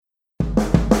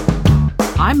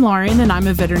I'm Lauren, and I'm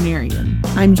a veterinarian.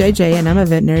 I'm JJ, and I'm a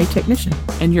veterinary technician.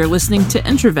 And you're listening to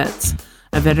Introvets,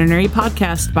 a veterinary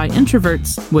podcast by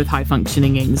introverts with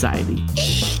high-functioning anxiety.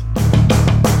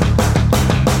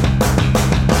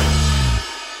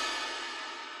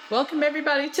 Welcome,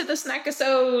 everybody, to the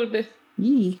snack-isode.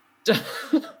 Yee.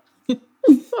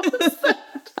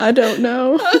 I don't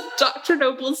know. Dr.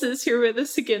 Nobles is here with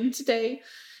us again today,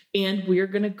 and we're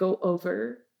going to go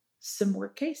over some more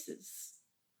cases.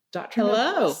 Dr.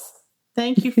 Hello. Nobles.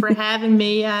 Thank you for having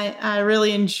me. I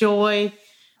really enjoy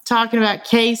talking about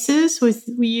cases with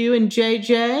you and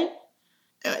JJ.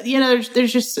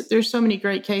 There's so many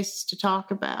great cases to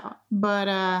talk about, but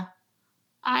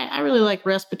I really like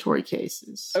respiratory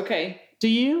cases. Okay. Do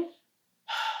you?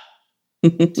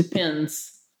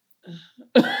 Depends.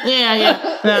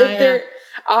 Yeah.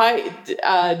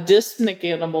 Dyspneic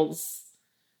animals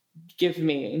give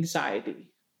me anxiety,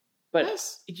 but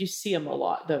Yes. you see them a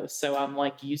lot though, so I'm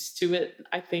like used to it.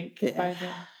 I think by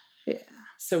now. Yeah.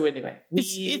 So anyway,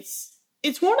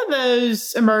 It's one of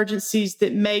those emergencies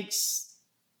that makes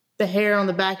the hair on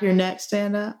the back of your neck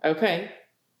stand up. okay.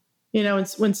 You know,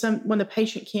 it's when the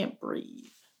patient can't breathe.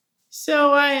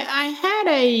 So I had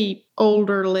a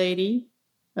older lady,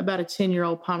 about a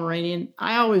 10-year-old Pomeranian.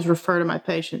 I always refer to my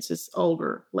patients as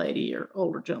older lady or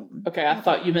older gentleman. Okay, I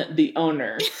thought you meant the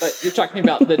owner, but you're talking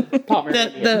about the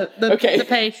Pomeranian. The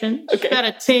patient. Okay. About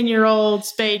a 10-year-old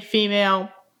spayed female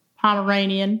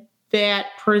Pomeranian that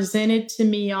presented to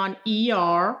me on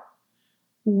ER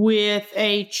with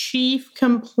a chief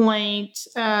complaint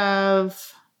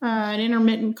of an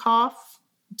intermittent cough,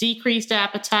 decreased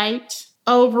appetite.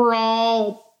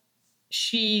 Overall,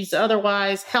 she's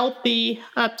otherwise healthy,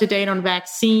 up to date on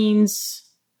vaccines,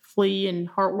 flea and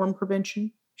heartworm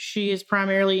prevention. She is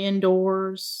primarily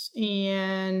indoors,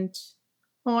 and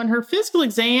on her physical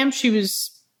exam, she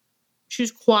was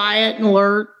quiet and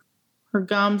alert. Her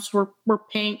gums were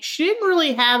pink. She didn't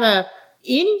really have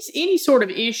any sort of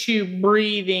issue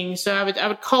breathing, so I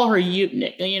would call her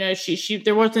eutonic. You know, she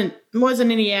there wasn't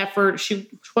any effort.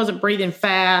 She wasn't breathing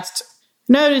fast.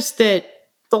 Noticed that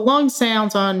the lung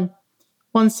sounds on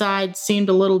one side seemed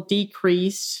a little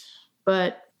decreased,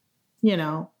 but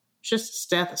just a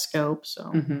stethoscope.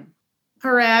 So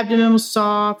her abdomen was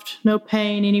soft, no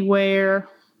pain anywhere.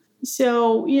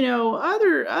 So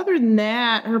other than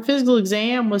that, her physical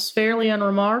exam was fairly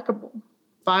unremarkable.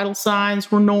 Vital signs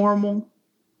were normal.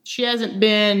 She hasn't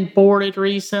been boarded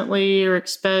recently or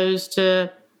exposed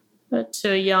to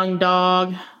a young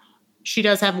dog. She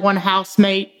does have one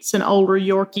housemate. It's an older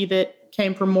Yorkie that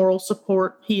came from moral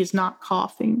support. He is not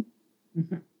coughing.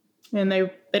 Mm-hmm. And they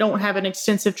don't have an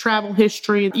extensive travel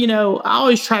history. I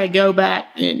always try to go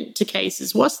back to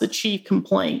cases. What's the chief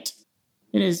complaint?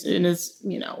 And is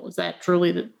that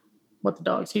truly what the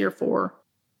dog's here for?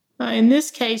 In this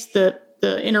case, the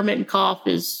intermittent cough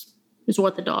is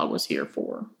what the dog was here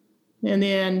for. And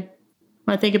then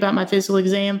when I think about my physical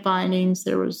exam findings,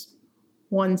 there was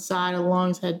one side of the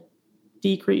lungs had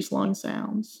decreased lung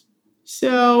sounds.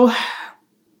 So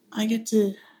I get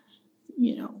to,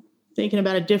 thinking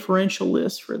about a differential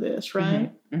list for this,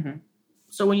 right? Mm-hmm. Mm-hmm.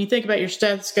 So when you think about your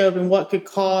stethoscope and what could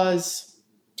cause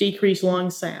decreased lung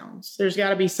sounds, there's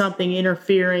got to be something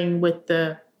interfering with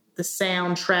the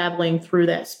sound traveling through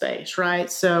that space,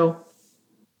 right? So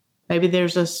maybe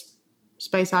there's a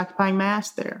space-occupying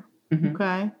mass there. Mm-hmm.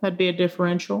 Okay, that'd be a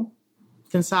differential.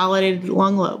 Consolidated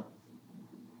lung lobe,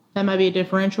 that might be a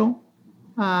differential.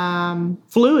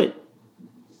 Fluid,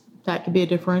 that could be a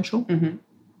differential. Mm-hmm.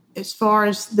 As far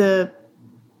as the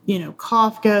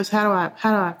cough goes, how do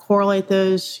I correlate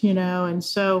those? And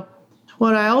so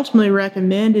what I ultimately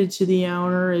recommended to the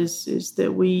owner is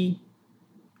that we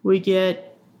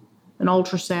get an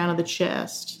ultrasound of the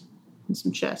chest and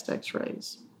some chest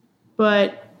x-rays.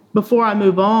 But before I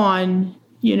move on,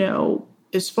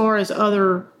 as far as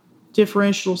other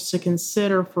differentials to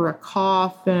consider for a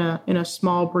cough in a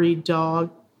small breed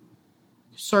dog,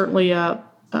 certainly a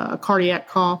cardiac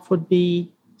cough would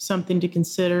be something to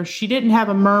consider. She didn't have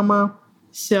a murmur,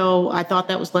 so I thought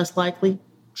that was less likely.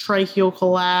 Tracheal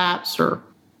collapse or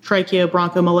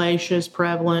tracheobronchomalacia is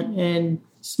prevalent in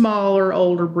smaller,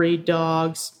 older breed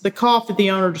dogs. The cough that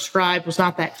the owner described was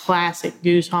not that classic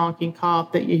goose honking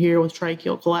cough that you hear with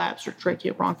tracheal collapse or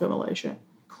tracheobronchomalacia.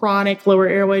 Chronic lower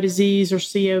airway disease or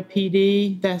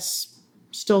COPD, that's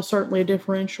still certainly a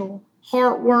differential.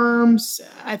 Heartworms,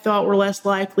 I thought were less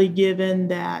likely given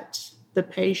that the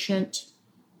patient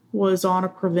was on a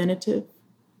preventative.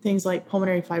 Things like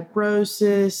pulmonary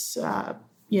fibrosis,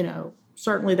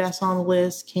 certainly that's on the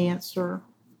list. Cancer,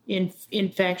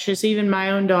 infectious. Even my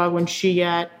own dog, when she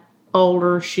got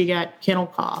older, she got kennel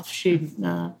cough. She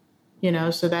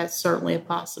So that's certainly a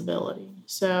possibility.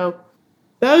 So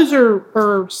those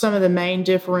are some of the main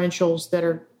differentials that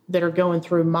are going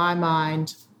through my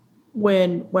mind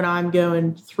when I'm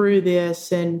going through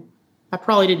this. And I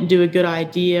probably didn't do a good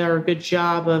idea or a good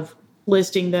job of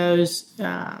listing those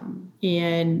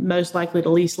in most likely to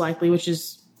least likely, which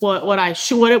is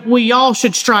what we all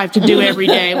should strive to do every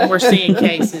day when we're seeing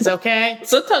cases. Okay.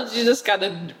 Sometimes you just got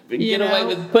to get away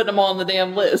with putting them on the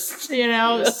damn list. So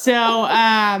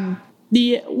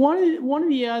the one of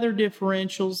the other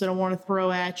differentials that I want to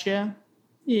throw at you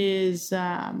is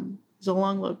a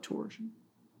lung lobe torsion.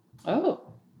 Oh.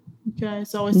 Okay.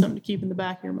 It's always something to keep in the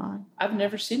back of your mind. I've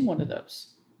never seen one of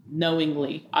those.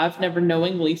 Knowingly. I've never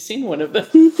knowingly seen one of them.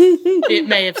 It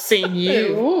may have seen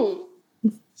you. Ooh.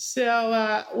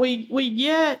 So we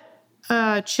get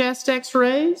chest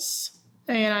x-rays,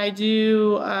 and I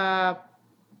do a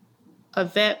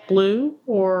vet blue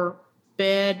or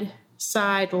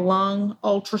bedside lung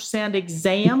ultrasound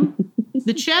exam.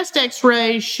 The chest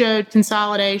x-rays showed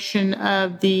consolidation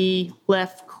of the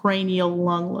left cranial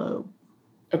lung lobe.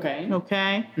 Okay.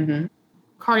 Mm-hmm.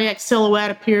 Cardiac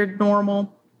silhouette appeared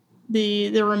normal.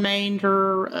 The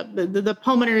remainder, the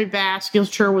pulmonary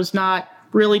vasculature was not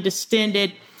really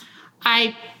distended.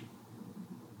 I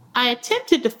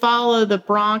attempted to follow the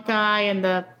bronchi and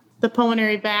the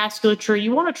pulmonary vasculature.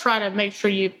 You want to try to make sure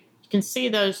you can see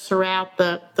those throughout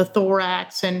the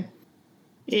thorax, and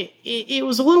it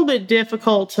was a little bit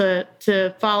difficult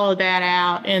to follow that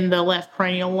out in the left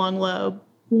cranial lung lobe.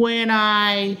 When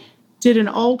I did an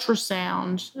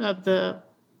ultrasound of the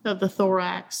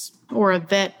thorax, or a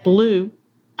vet blue,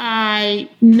 I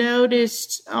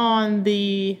noticed in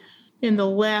the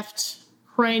left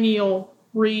cranial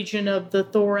region of the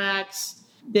thorax,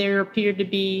 there appeared to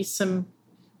be some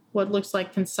what looks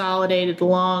like consolidated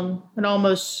lung. It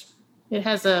almost looks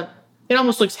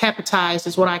hepatized,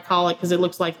 is what I call it, because it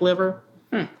looks like liver.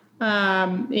 And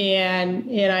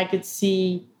I could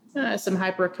see some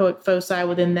hyperechoic foci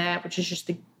within that, which is just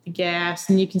the gas,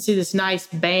 and you can see this nice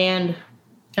band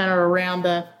kind of around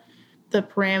the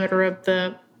parameter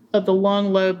of the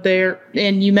lung lobe there,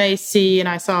 and you may see, and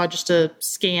I saw just a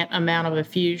scant amount of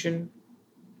effusion.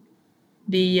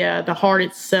 The heart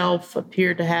itself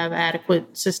appeared to have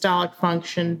adequate systolic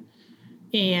function,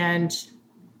 and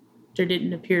there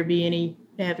didn't appear to be any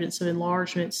evidence of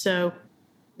enlargement. So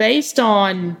based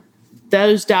on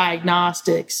those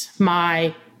diagnostics,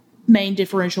 my main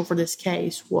differential for this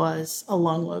case was a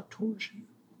lung lobe torsion.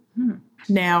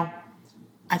 Now,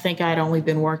 I think I'd only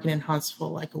been working in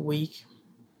Huntsville like a week.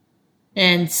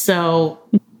 And so,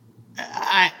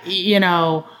 I'm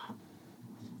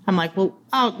like, well,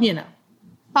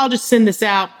 I'll just send this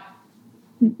out,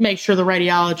 make sure the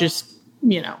radiologist,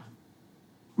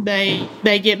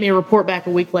 they get me a report back a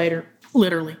week later,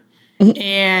 literally.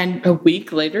 And a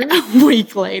week later? A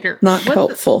week later. Not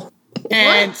helpful.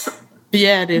 And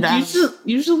yeah, dude.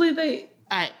 Usually they...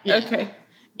 Yeah. Okay.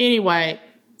 Anyway,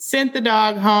 sent the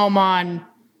dog home on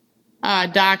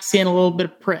Doxy and a little bit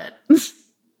of Pred.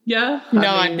 Yeah.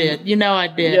 I did. I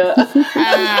did.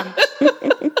 Yeah.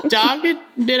 Dog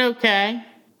did okay.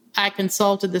 I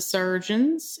consulted the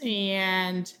surgeons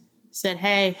and said,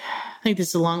 hey, I think this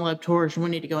is a lung lobe torsion. We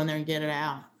need to go in there and get it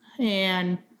out.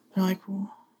 And they're like,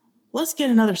 well, let's get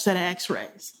another set of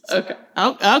x-rays. Okay.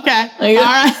 Oh, okay. All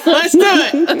right, let's do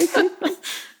it.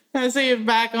 I see it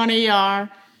back on ER.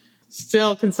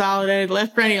 Still consolidated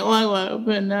left cranial lung lobe.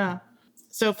 And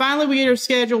so finally we get her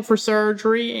scheduled for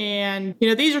surgery. And,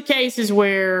 these are cases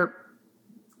where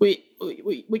we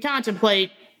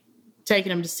contemplate taking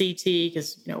them to CT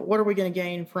because, what are we going to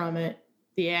gain from it?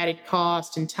 The added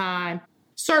cost and time.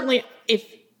 Certainly,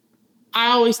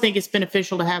 I always think it's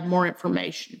beneficial to have more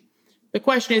information. The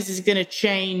question is it going to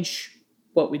change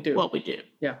what we do?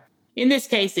 Yeah. In this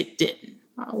case, it didn't.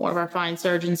 One of our fine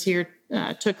surgeons here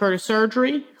took her to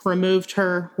surgery, removed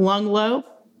her lung lobe,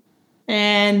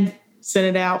 and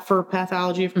sent it out for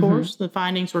pathology, of course. The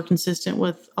findings were consistent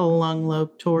with a lung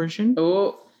lobe torsion.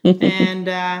 Oh.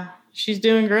 And she's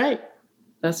doing great.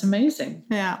 That's amazing.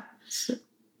 Yeah.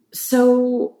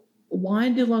 So why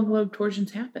do lung lobe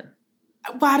torsions happen?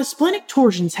 Why do splenic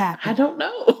torsions happen? I don't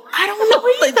know. I don't know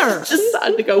either. They just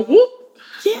decided to go, whoop.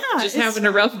 Yeah. Just having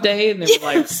a rough day, and they were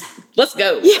like, let's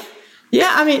go. Yeah.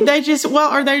 Yeah, I mean,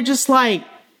 are they just like,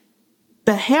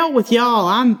 the hell with y'all,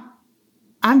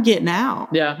 I'm getting out.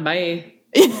 Yeah, bye.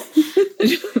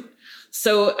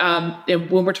 So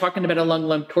when we're talking about a lung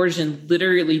lobe torsion,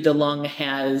 literally the lung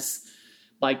has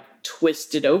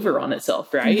twisted over on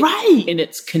itself, right? Right. And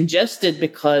it's congested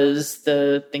because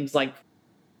the things like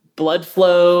blood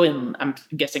flow and I'm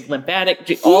guessing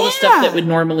lymphatic, all the stuff that would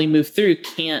normally move through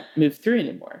can't move through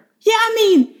anymore. Yeah, I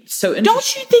mean, So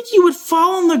don't you think you would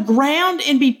fall on the ground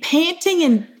and be panting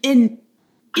and in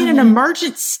an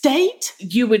emergent state?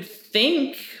 You would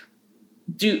think.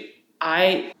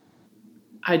 I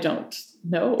don't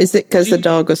know. Is it because the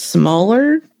dog was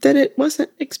smaller that it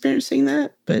wasn't experiencing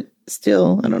that? But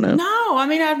still, I don't know. No, I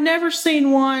mean, I've never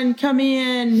seen one come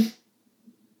in.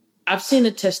 I've seen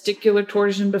a testicular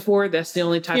torsion before. That's the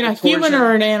only type of torsion. Human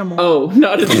or an animal? Oh,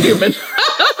 not a human.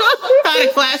 I had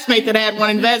a classmate that had one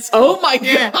in vet school. Oh my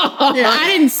God. Yeah, I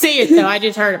didn't see it though. I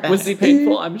just heard about it. Was he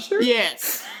painful? I'm sure.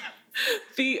 Yes.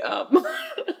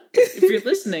 If you're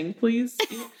listening, please.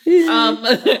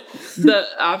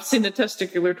 I've seen a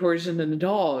testicular torsion in a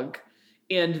dog,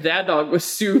 and that dog was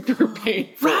super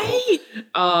painful. Right?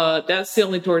 That's the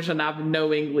only torsion I've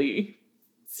knowingly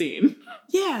seen.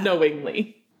 Yeah.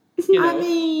 Knowingly. I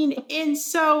mean, and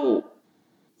so,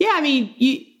 yeah, I mean,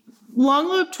 lung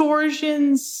lobe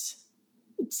torsions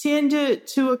tend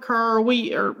to occur.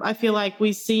 I feel like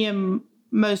we see them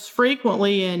most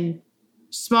frequently in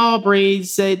small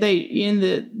breeds. They in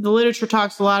the literature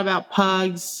talks a lot about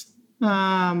pugs.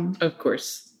 Of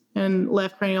course. And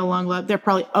left cranial lung lobe. They're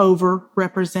probably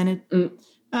overrepresented.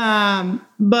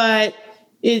 But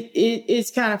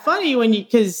it's kind of funny when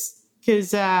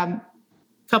because a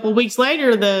couple of weeks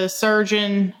later, the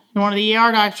surgeon and one of the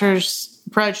ER doctors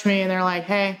approached me and they're like,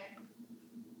 hey,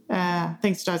 I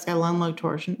think this dog's got lung lobe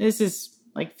torsion. This is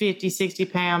like 50, 60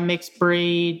 pound mixed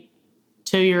breed,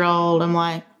 2-year-old. I'm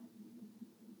like,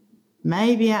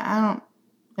 maybe I don't.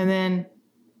 And then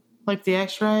like the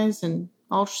x-rays and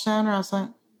ultrasound, I was like,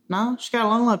 no, she's got a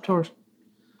lung lobe torsion.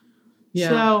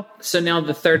 Yeah. So now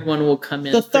the third one will come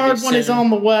in. The third one is on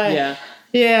the way. Yeah.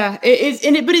 Yeah.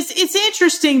 But it's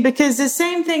interesting because the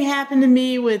same thing happened to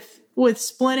me with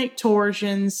splenic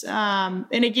torsions. And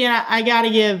again, I got to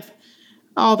give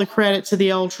all the credit to the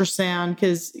ultrasound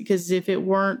because if it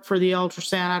weren't for the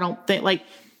ultrasound, I don't think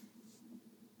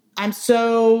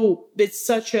it's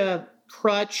such a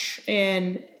crutch,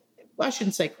 and I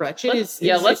shouldn't say crutch. Let's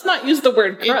not use the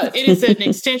word crutch. It is an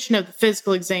extension of the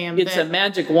physical exam. It's a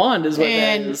magic wand is what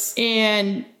that is.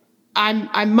 And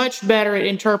I'm much better at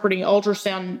interpreting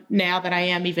ultrasound now than I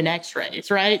am even x-rays,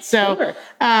 right? So, sure.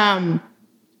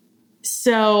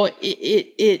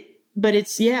 But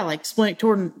it's, like splenic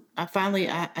torsion.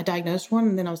 I diagnosed one,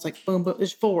 and then I was like, boom,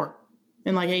 there's 4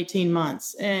 in like 18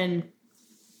 months. And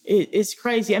it's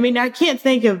crazy. I mean, I can't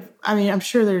think of, I'm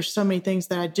sure there's so many things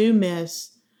that I do miss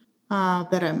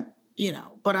that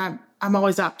but I'm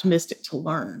always optimistic to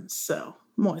learn. So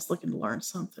I'm always looking to learn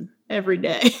something every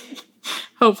day.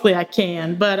 Hopefully I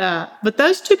can. But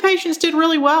those 2 patients did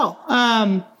really well.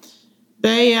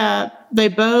 They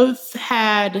both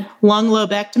had lung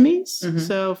lobectomies. Mm-hmm.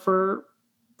 So for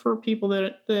people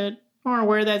that aren't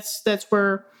aware, that's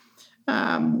where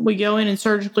we go in and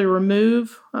surgically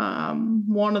remove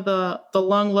one of the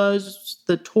lung lobes,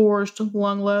 the torsed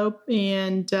lung lobe,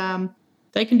 and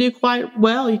they can do quite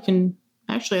well. You can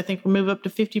actually, I think, remove up to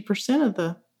 50% of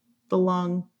the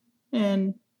lung,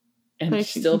 and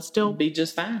still be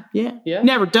just fine. Yeah.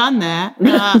 Never done that.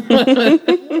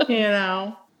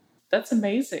 That's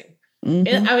amazing.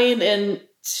 Mm-hmm. And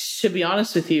to be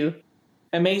honest with you,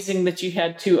 amazing that you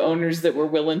had 2 owners that were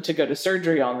willing to go to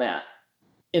surgery on that,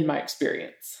 in my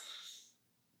experience.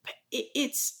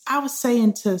 I was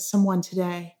saying to someone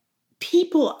today,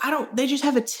 people, they just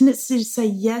have a tendency to say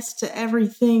yes to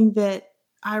everything that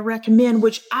I recommend,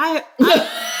 which I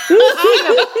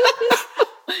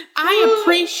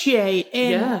appreciate.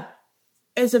 And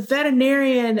as a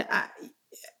veterinarian,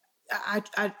 I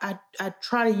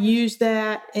try to use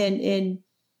that and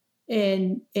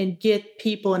get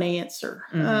people an answer,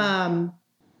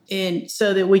 and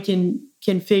so that we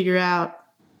can figure out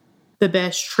the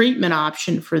best treatment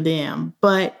option for them.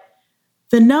 But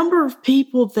the number of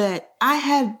people that I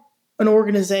had an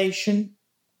organization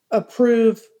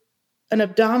approve an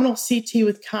abdominal CT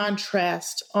with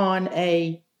contrast on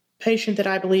a patient that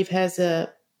I believe has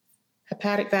a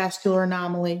hepatic vascular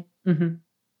anomaly,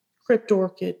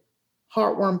 cryptorchid,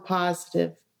 heartworm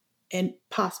positive, and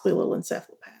possibly a little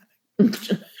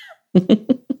encephalopathic.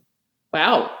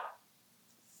 Wow.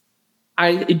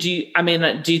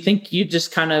 Do you think you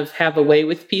just kind of have a way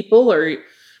with people, or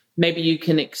maybe you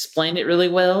can explain it really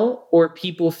well, or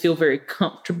people feel very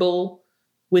comfortable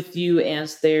with you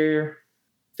as their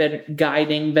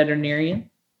guiding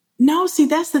veterinarian? No, see,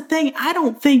 that's the thing. I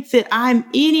don't think that I'm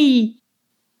any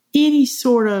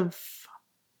sort of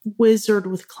wizard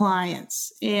with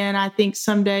clients. And I think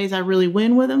some days I really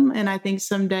win with them, and I think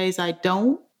some days I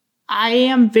don't. I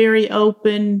am very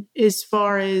open as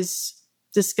far as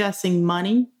discussing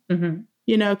money,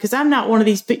 because I'm not one of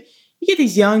these you get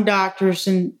these young doctors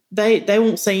and they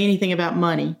won't say anything about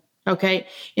money. Okay.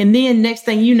 And then next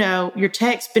thing you know, your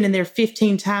tech's been in there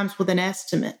 15 times with an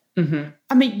estimate. Mm-hmm.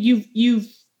 I mean,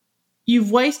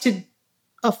 you've wasted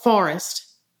a forest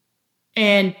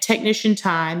and technician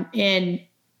time and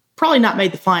probably not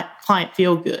made the client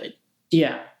feel good.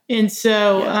 Yeah. And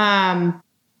so, I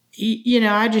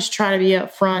just try to be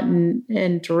upfront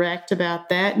and direct about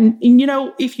that. And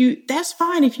that's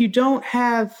fine. If you don't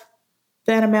have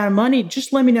that amount of money,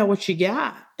 just let me know what you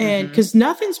got. And because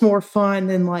nothing's more fun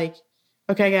than like,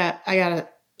 okay, I got a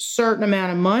certain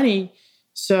amount of money.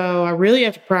 So I really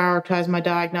have to prioritize my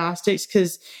diagnostics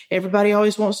because everybody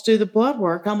always wants to do the blood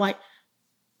work. I'm like,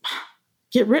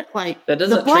 get rid, like that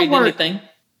doesn't trade anything.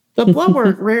 The blood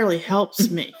work rarely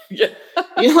helps me. Yeah.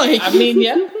 Like, I mean,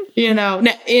 yeah.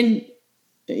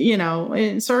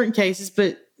 In certain cases,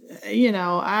 but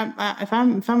if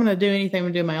I'm going to do anything, I'm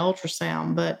going to do my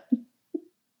ultrasound. But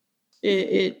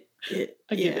I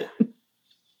get it.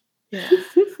 Yeah.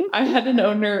 I had an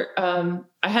owner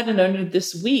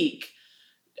this week,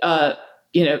 kind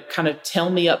of tell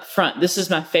me up front. This is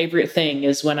my favorite thing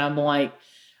is when I'm like,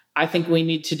 I think we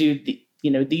need to do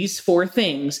these 4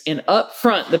 things. And up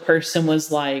front, the person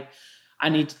was like, I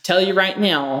need to tell you right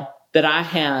now that I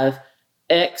have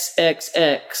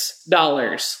XXX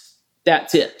dollars.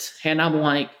 That's it. And I'm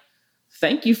like,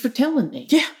 thank you for telling me.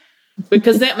 Yeah.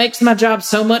 Because that makes my job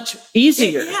so much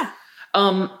easier. Yeah.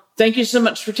 Thank you so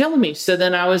much for telling me. So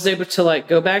then I was able to like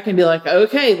go back and be like,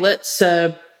 okay, let's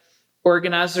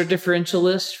organize our differential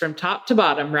list from top to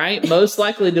bottom, right? Most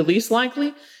likely to least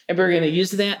likely. And we're going to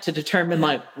use that to determine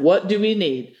like, what do we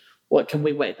need? What can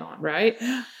we wait on, right?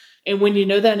 And when you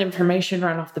know that information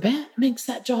right off the bat, it makes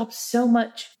that job so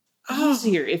much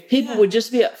easier. If people would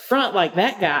just be up front like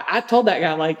that guy, I told that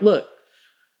guy, like, look,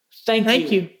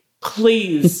 thank you.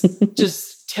 Please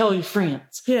just tell your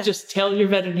friends. Yeah. Just tell your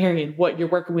veterinarian what you're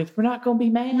working with. We're not going to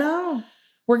be mad. No.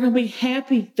 We're going to be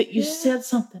happy that you said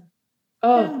something.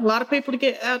 Oh, yeah. A lot of people to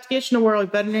get you in the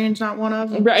world. Veterinarian's not one of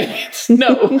them. Right.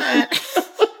 No.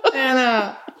 And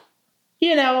I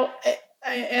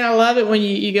love it when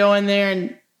you go in there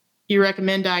and you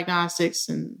recommend diagnostics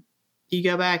and you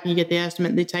go back and you get the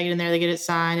estimate and they take it in there, they get it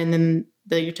signed, and then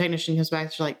your technician comes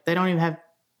back. They're like, they don't have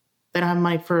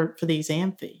money for the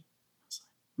exam fee.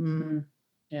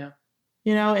 Yeah.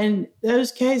 In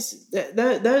those cases,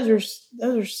 those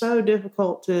are so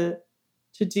difficult to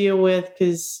deal with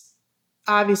because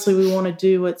obviously we want to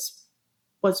do what's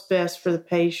best for the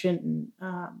patient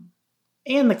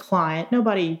and the client.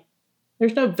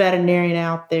 There's no veterinarian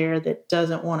out there that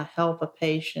doesn't want to help a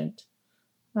patient.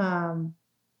 I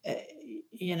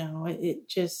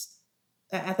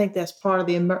think that's part of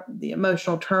the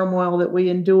emotional turmoil that we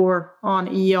endure on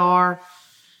ER.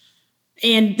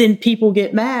 And then people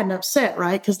get mad and upset,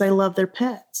 right? Because they love their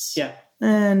pets. Yeah.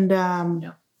 And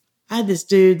I had this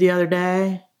dude the other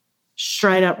day,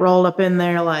 straight up rolled up in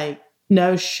there, like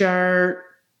no shirt,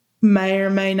 may or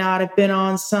may not have been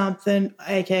on something,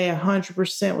 aka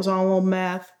 100% was on a little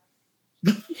meth.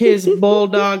 His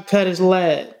bulldog cut his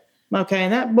leg. Okay,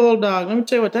 and that bulldog, let me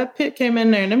tell you what, that pit came in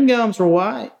there and them gums were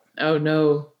white. Oh,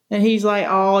 no. And he's like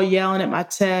all yelling at my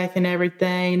tech and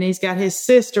everything. And he's got his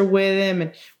sister with him.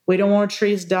 And we don't want to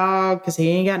treat his dog because he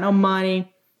ain't got no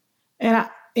money. And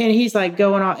he's like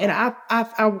going on. And I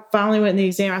finally went in the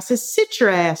exam. I said, sit your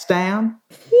ass down.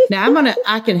 Now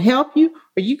I can help you,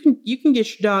 or you can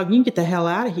get your dog. You can get the hell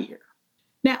out of here.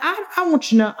 Now, I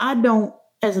want you to know, I don't,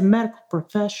 as a medical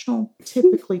professional,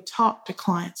 typically talk to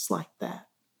clients like that.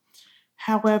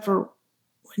 However,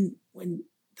 when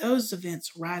those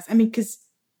events arise, I mean, because,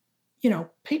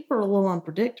 people are a little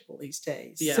unpredictable these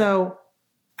days. Yeah. So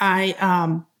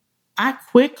I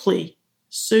quickly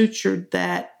sutured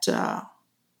that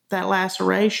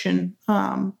laceration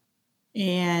and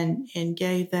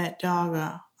gave that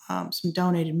dog some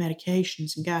donated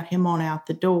medications and got him on out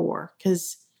the door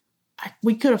because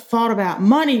we could have fought about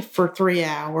money for 3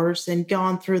 hours and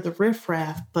gone through the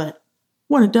riffraff, but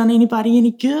wouldn't have done anybody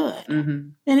any good. Mm-hmm.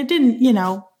 And it didn't, you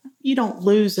don't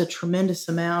lose a tremendous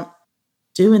amount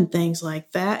doing things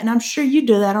like that. And I'm sure you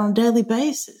do that on a daily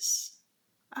basis.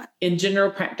 In general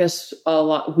practice,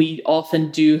 we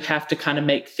often do have to kind of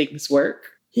make things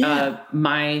work. Yeah.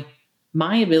 My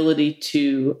ability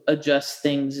to adjust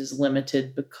things is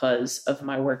limited because of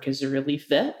my work as a relief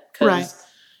vet. Right.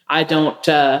 I don't,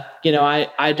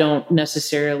 I don't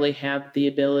necessarily have the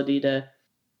ability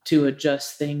to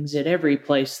adjust things at every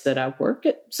place that I work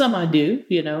at. Some I do,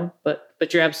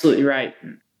 but you're absolutely right.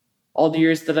 All the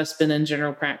years that I spent in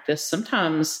general practice,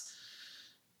 sometimes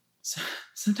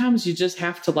you just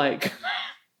have to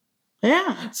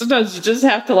Yeah. Sometimes you just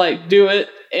have to like do it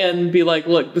and be like,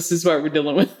 look, this is what we're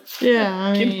dealing with. Yeah.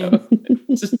 I mean, You know,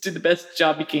 just do the best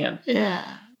job you can.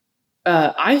 yeah.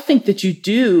 I think that you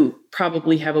do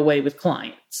probably have a way with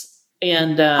clients.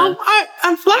 And I'm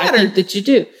I flattered. think that you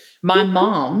do. My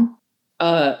mom,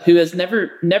 who has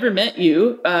never met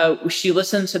you, she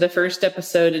listened to the first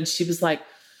episode and she was like,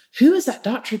 who is that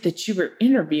doctor that you were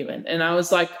interviewing? And I was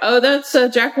like, oh, that's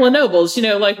Jacqueline Nobles. You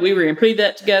know, like we were in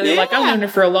pre-vet together. Yeah. Like I've known her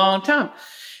for a long time.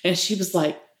 And she was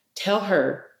like, tell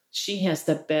her she has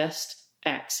the best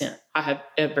accent I have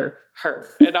ever heard.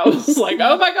 And I was like,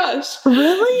 oh my gosh.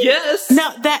 Really? Yes. No,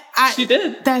 she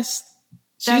did. She's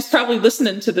That's probably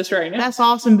listening to this right now. That's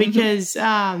awesome because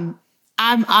I've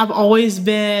always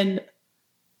been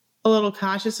a little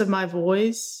conscious of my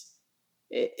voice.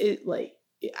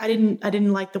 I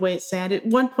didn't like the way it sounded. At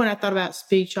one point I thought about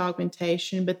speech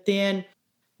augmentation, but then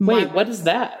Wait, what is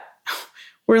that?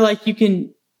 where like you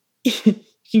can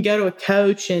go to a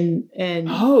coach and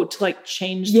Oh, to like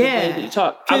change the way Yeah. that you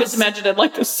talk. I was imagining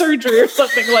like a surgery or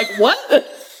something. Like what?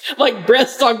 Like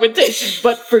breast augmentation,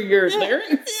 but for your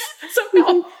larynx.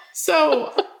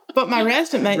 so but my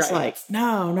resident mate's Right. like,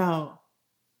 no,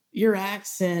 your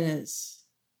accent is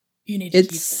you need to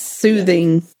keep It's that.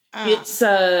 soothing. It's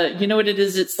you know what it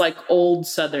is? It's like old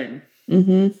Southern.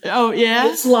 Oh yeah.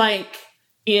 It's like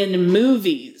in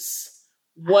movies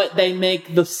what they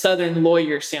make the Southern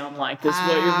lawyer sound like is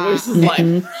what your voice is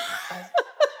like.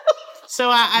 So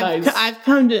I've Nice. I've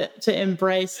come to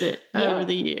embrace it Yeah. over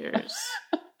the years.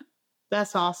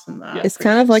 That's awesome though. Yeah. It's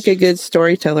kind of like a good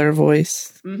storyteller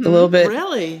voice. Mhm. A little bit,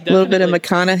 Really? a little bit of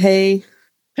Definitely. McConaughey.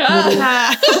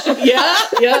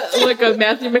 yeah, like a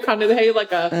Matthew McConaughey,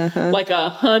 like a Uh-huh. like a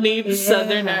honeyed Yeah.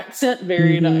 Southern accent.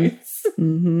 Very Mhm. nice.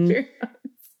 hmm Very nice.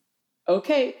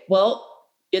 Okay, well,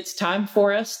 it's time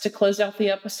for us to close out the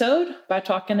episode by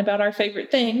talking about our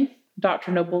favorite thing.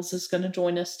 Dr. Nobles is going to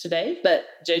join us today, but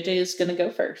JJ is going to go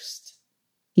first.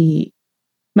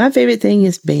 My favorite thing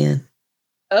is Ben.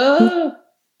 Oh,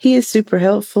 He is super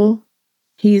helpful.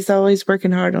 He's always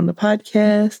working hard on the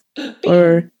podcast,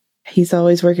 or he's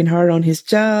always working hard on his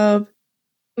job,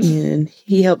 and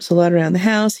he helps a lot around the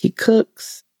house. He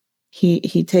cooks. He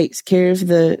takes care of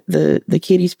the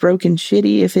kitty's broken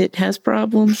shitty if it has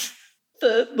problems.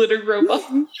 the litter robot.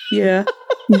 Yeah,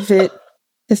 if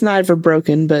it's not ever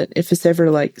broken, but if it's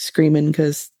ever like screaming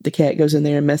because the cat goes in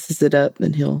there and messes it up,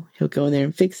 then he'll go in there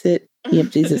and fix it. He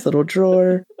empties his little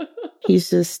drawer.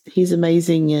 He's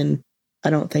amazing, and I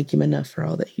don't thank him enough for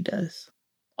all that he does.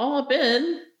 Oh,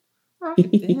 Ben.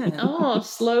 Ben. Oh,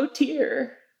 slow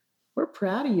tear. We're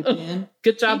proud of you, Ben.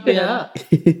 Good job, Keep it Ben. up.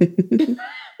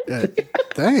 Yeah,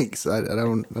 thanks. I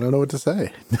don't know what to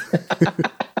say.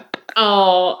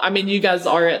 Oh, I mean, you guys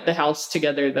are at the house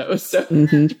together, though, so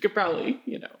Mhm. you could probably,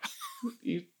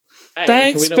 hey,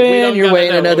 Thanks, we don't Ben. You're gotta way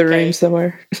in know, another okay? room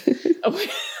somewhere.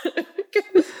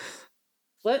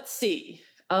 Let's see.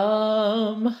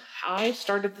 I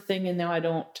started the thing and now I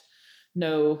don't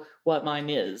know what mine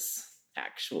is,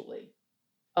 actually.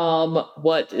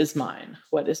 What is mine?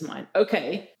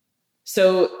 Okay.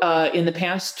 So in the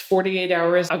past 48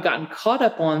 hours, I've gotten caught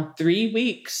up on 3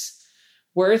 weeks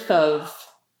worth of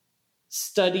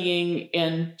studying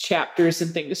and chapters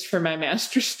and things for my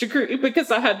master's degree because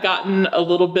I had gotten a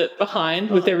little bit behind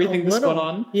with everything that's going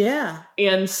on. Yeah.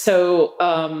 And so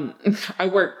I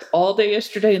worked all day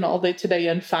yesterday and all day today,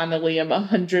 and finally I'm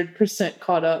 100%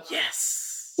 caught up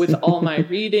Yes. with all my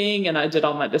reading, and I did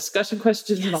all my discussion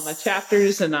questions and all my Yes.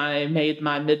 chapters, and I made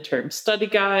my midterm study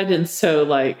guide. And so,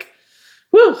 like,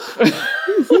 woo!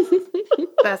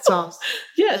 That's awesome.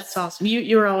 Yes. That's awesome.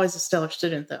 You were always a stellar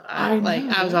student, though. I know.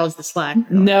 I was always the slack girl.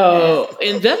 No.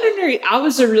 In veterinary, I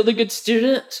was a really good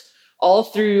student all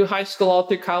through high school, all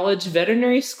through college.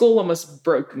 Veterinary school almost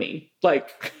broke me,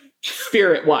 like,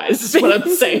 spirit-wise, is what I'm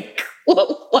saying.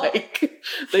 Like,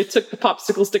 they took the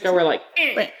popsicle stick, I were like,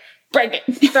 break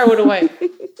it, throw it away.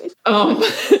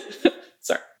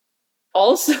 Sorry.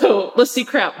 Also, let's see,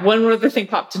 crap. One other thing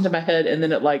popped into my head, and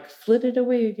then it, like, flitted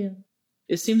away again.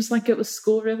 It seems like it was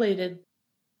school-related.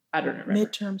 I don't remember.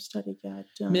 Midterm study guide.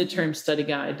 Midterm study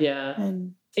guide, yeah.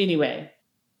 And Anyway.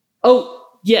 Oh,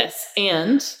 yes.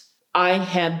 And I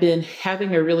have been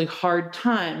having a really hard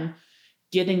time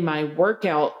getting my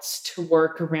workouts to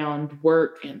work around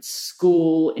work and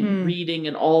school and reading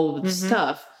and all of the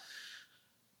stuff.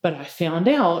 But I found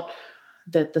out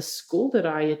that the school that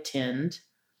I attend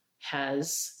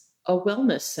has a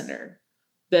wellness center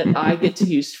that I get to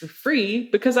use for free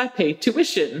because I pay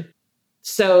tuition.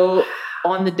 So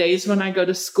on the days when I go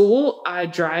to school, I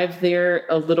drive there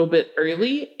a little bit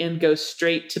early and go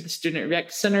straight to the student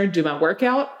rec center, do my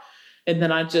workout. And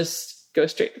then I just go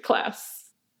straight to class.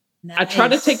 I try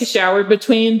to take a shower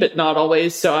between, but not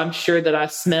always. So I'm sure that I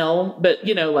smell, but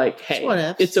like,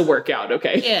 hey, it's a workout.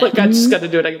 Okay. Yeah. Like I just got to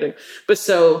do what I can do. But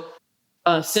so,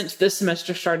 since this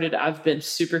semester started, I've been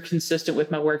super consistent with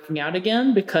my working out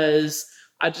again because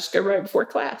I just go right before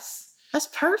class. That's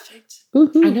perfect.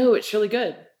 Woo-hoo. I know, it's really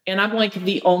good. And I'm like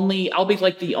I'll be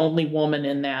like the only woman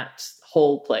in that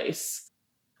whole place.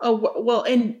 Oh, well,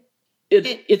 and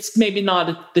it's maybe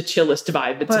not the chillest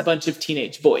vibe. It's a bunch of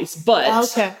teenage boys, but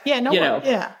okay. Yeah, no,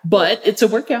 yeah. But it's a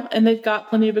workout and they've got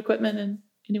plenty of equipment. And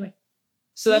anyway,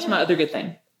 so that's my other good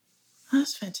thing.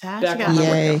 That's fantastic. Back on my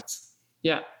workouts.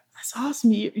 Yeah. That's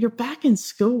awesome. You're back in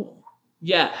school.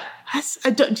 Yeah.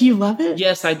 Do you love it?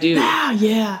 Yes, I do.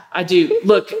 Yeah. I do.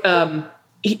 Look,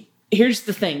 here's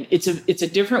the thing. It's a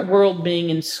different world being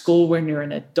in school when you're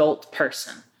an adult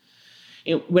person.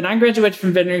 When I graduated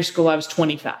from veterinary school, I was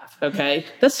 25. Okay.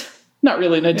 That's not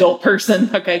really an adult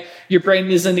person. Okay. Your brain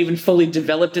isn't even fully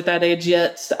developed at that age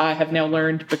yet. I have now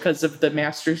learned because of the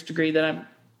master's degree that I'm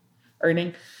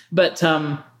earning. But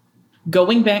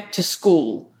going back to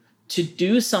school to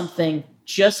do something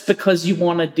just because you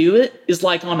want to do it is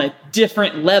like on a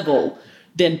different level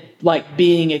than like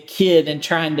being a kid and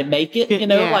trying to make it,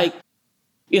 like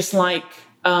it's like,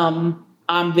 I'm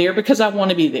there because I want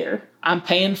to be there. I'm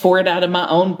paying for it out of my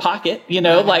own pocket,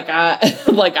 like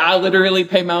I literally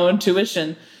pay my own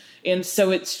tuition. And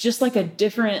so it's just like a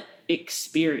different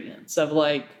experience of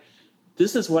like,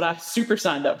 this is what I super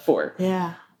signed up for.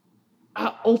 Yeah.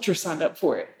 I ultra signed up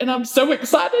for it. And I'm so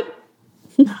excited.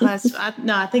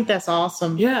 I think that's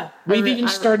awesome. Yeah. We've even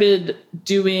started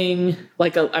doing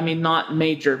like not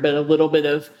major, but a little bit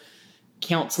of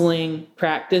counseling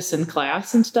practice and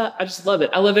class and stuff. I just love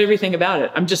it. I love everything about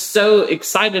it. I'm just so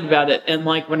excited about it. And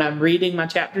like when I'm reading my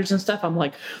chapters and stuff, I'm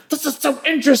like, this is so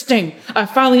interesting. I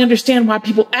finally understand why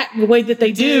people act the way that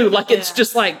they do. Like it's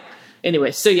just like, anyway.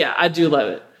 So yeah, I do love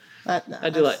it. I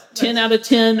do like 10 out of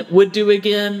 10 would do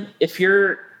again. If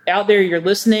you're out there, you're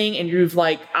listening and you've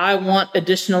like, I want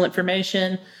additional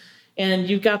information and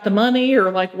you've got the money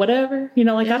or like whatever, I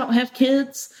don't have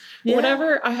kids. Yeah.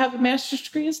 Whatever, I have a master's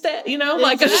degree instead,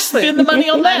 like I just spend the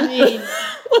money on that.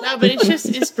 No, but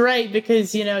it's great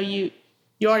because, you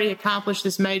already accomplished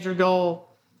this major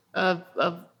goal of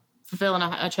fulfilling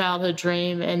a childhood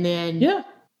dream. And then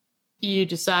you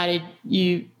decided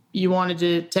you wanted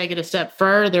to take it a step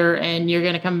further and you're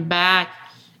going to come back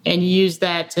and use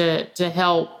that to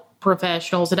help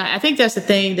professionals. And I think that's the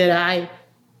thing that I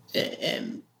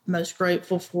am most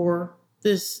grateful for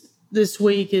this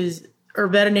week is or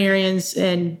veterinarians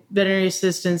and veterinary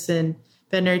assistants and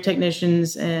veterinary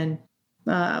technicians and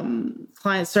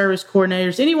client service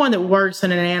coordinators, anyone that works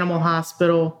in an animal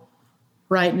hospital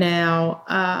right now.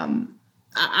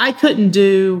 I couldn't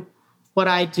do what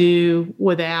I do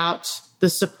without the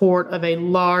support of a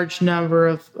large number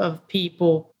of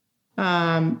people,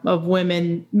 of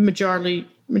women, majority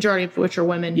of which are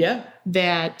women,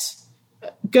 that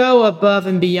go above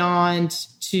and beyond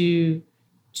to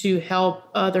help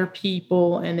other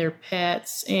people and their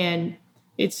pets. And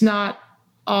it's not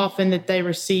often that they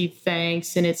receive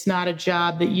thanks, and it's not a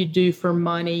job that you do for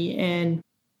money. And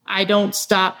I don't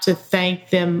stop to thank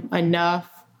them enough.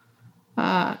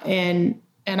 And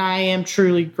I am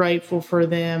truly grateful for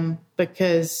them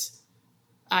because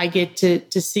I get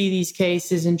to see these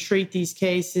cases and treat these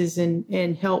cases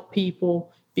and help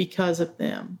people because of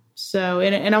them. So,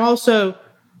 and I'm also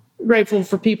grateful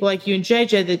for people like you and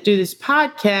JJ that do this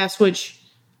podcast, which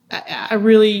I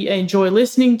really enjoy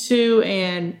listening to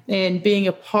and being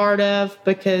a part of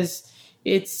because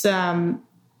it's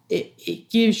it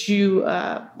gives you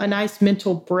a nice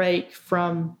mental break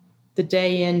from the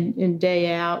day in and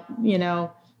day out,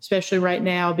 especially right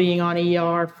now being on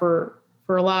ER for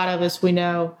a lot of us. We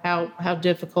know how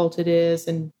difficult it is.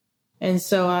 And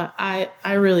so I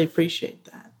really appreciate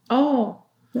that. Oh,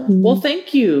 well,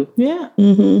 thank you. Yeah.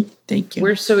 Mm-hmm. Thank you.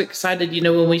 We're so excited.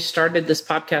 When we started this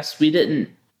podcast, we didn't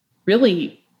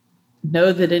really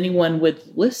know that anyone would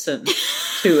listen to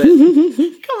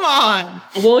it. Come on.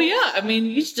 Well, yeah.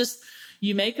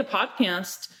 You make a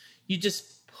podcast, you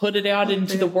just put it out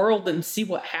into the world and see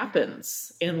what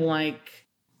happens. And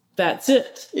that's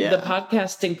it. Yeah. The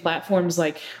podcasting platforms,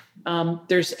 there's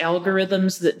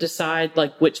algorithms that decide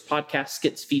which podcast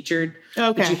gets featured.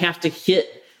 Okay. But you have to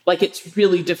hit. It's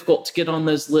really difficult to get on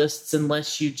those lists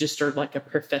unless you just are a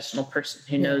professional person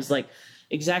who knows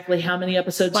exactly how many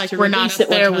episodes to we're release not up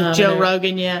there with Joe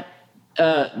Rogan yet.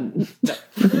 No.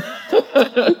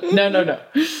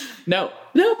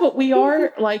 No, but we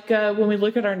are when we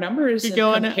look at our numbers and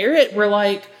compare it, we're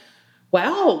like,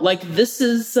 wow, this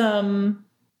is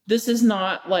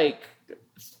not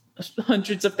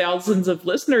hundreds of thousands of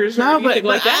listeners or No, anything but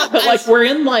like that. I- But like we're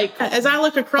in like As I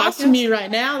look across Podcast? from you right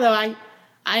now, though,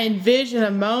 I envision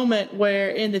a moment where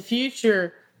in the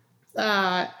future,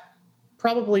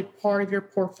 probably part of your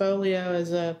portfolio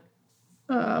as a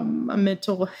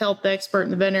mental health expert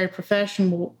in the veterinary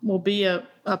profession will be a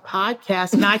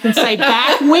podcast. And I can say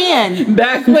back when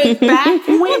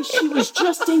she was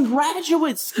just in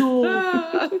graduate school,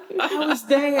 I was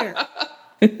there.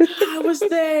 I was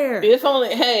there. If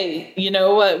only, hey, you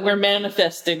know what? We're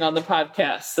manifesting on the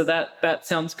podcast, so that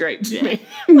sounds great to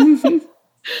me.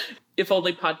 If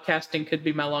only podcasting could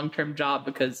be my long-term job,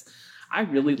 because I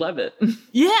really love it.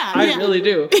 Yeah. I really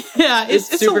do. Yeah,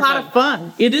 it's a super lot of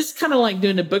fun. It is kind of like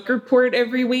doing a book report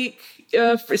every week,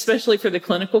 especially for the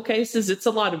clinical cases. It's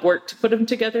a lot of work to put them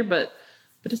together, but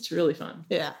it's really fun.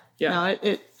 Yeah. Yeah.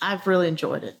 No, I've really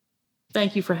enjoyed it.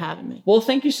 Thank you for having me. Well,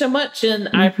 thank you so much, and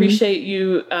I appreciate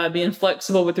you being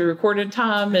flexible with the recording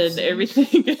time and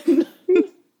everything, and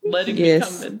letting me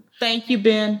come and Thank you,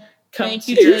 Ben. come Thank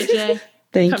to you, your- JJ.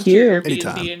 Thank come to your you. Airbnb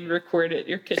Anytime. and record at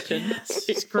your kitchen.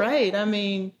 It's great. I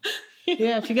mean,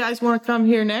 yeah, if you guys want to come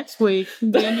here next week,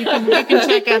 then you can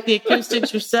check out the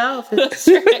acoustics yourself. That's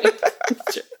right.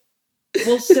 That's right.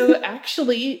 Well, so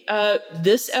actually,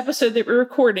 this episode that we're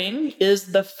recording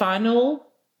is the final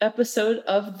episode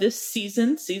of this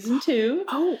season 2.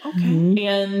 Oh, okay. Mhm.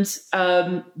 And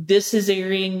this is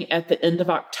airing at the end of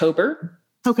October.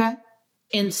 Okay.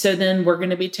 And so then we're going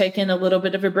to be taking a little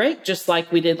bit of a break, just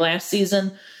like we did last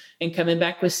season, and coming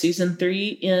back with season 3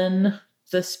 in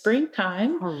the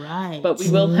springtime. All right. But we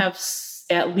will have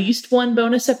at least one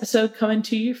bonus episode coming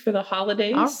to you for the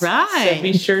holidays. All right. So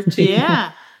be sure to,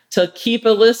 Yeah. to keep a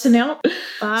listen out.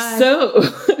 Bye. So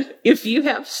if you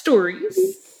have stories,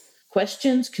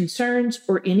 questions, concerns,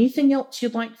 or anything else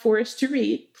you'd like for us to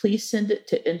read, please send it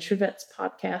to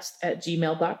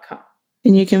introvetspodcast@gmail.com.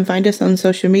 And you can find us on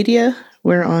social media.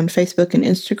 We're on Facebook and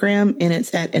Instagram, and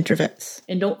it's at Introvets.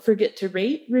 And don't forget to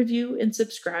rate, review, and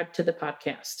subscribe to the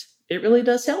podcast. It really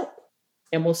does help.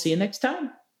 And we'll see you next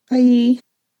time. Bye.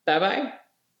 Bye-bye.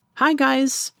 Hi,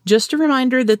 guys. Just a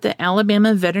reminder that the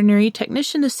Alabama Veterinary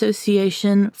Technician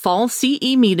Association Fall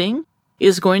CE meeting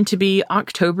is going to be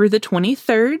October the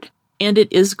 23rd, and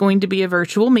it is going to be a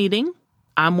virtual meeting.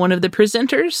 I'm one of the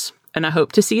presenters, and I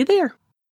hope to see you there.